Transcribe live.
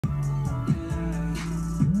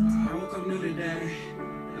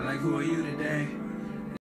who are you today?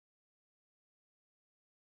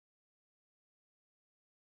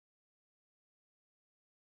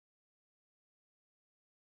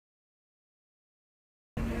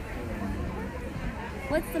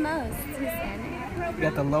 What's the most? Hispanic? You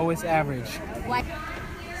got the lowest average. What?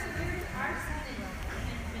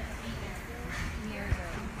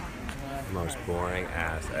 Most boring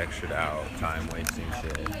ass, extra out, time wasting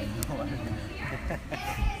shit.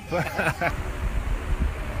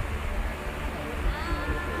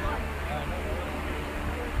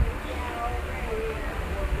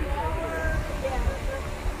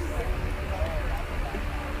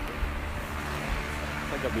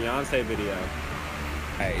 Like a Beyonce video.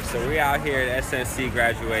 Alright, so we out here at SMC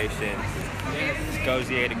graduation. It's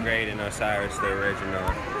Gozy 8th grade and OSIRIS, the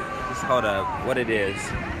original. Just hold up, what it is.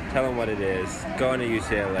 Tell them what it is. Going to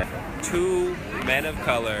UCLA. 2 men of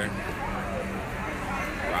color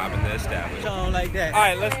robbing the establishment. Like that.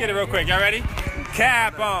 Alright, let's get it real quick. Y'all ready?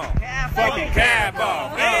 Cap on. Fucking cap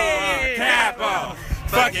on. Hey, cap on.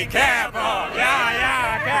 Fucking cap on.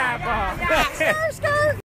 Yeah, cap on.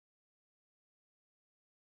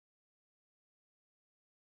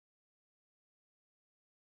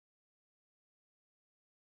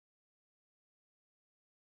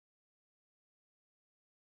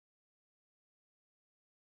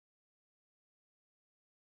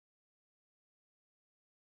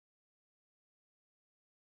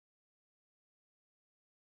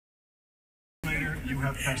 You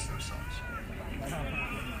have pesto sauce.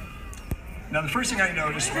 Now the first thing I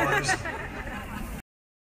noticed was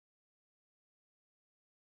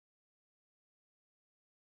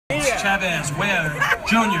Chavez, Ware,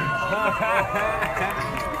 Jr.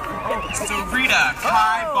 Sarita,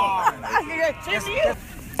 Kai Bar.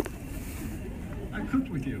 I cooked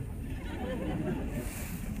with you.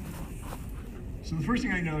 So the first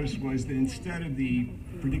thing I noticed was that instead of the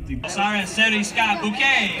predicted Sarah Seri Scott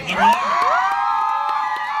Bouquet,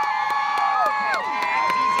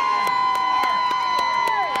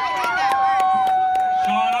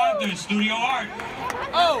 Studio Art.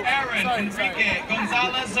 Oh! Aaron Enrique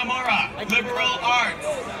Gonzalez Zamora, Liberal Arts.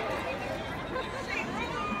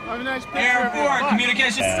 Airport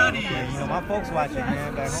Communication Studies. You know, my folks watching,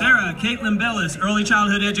 man. Sarah Caitlin Bellis, Early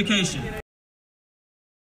Childhood Education.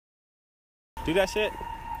 Do that shit.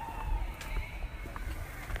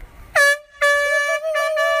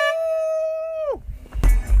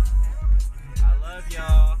 I love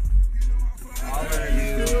y'all. All of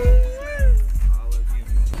you.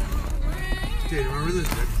 Dude, remember this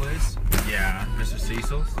good place? Yeah, Mr.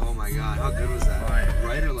 Cecil's. Oh my god, how good was that?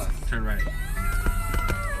 Right or left? Turn right.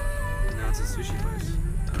 Now it's a sushi place.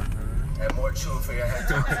 And more chew for your head,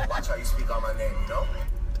 Thomas. Watch how you speak on my name, you know?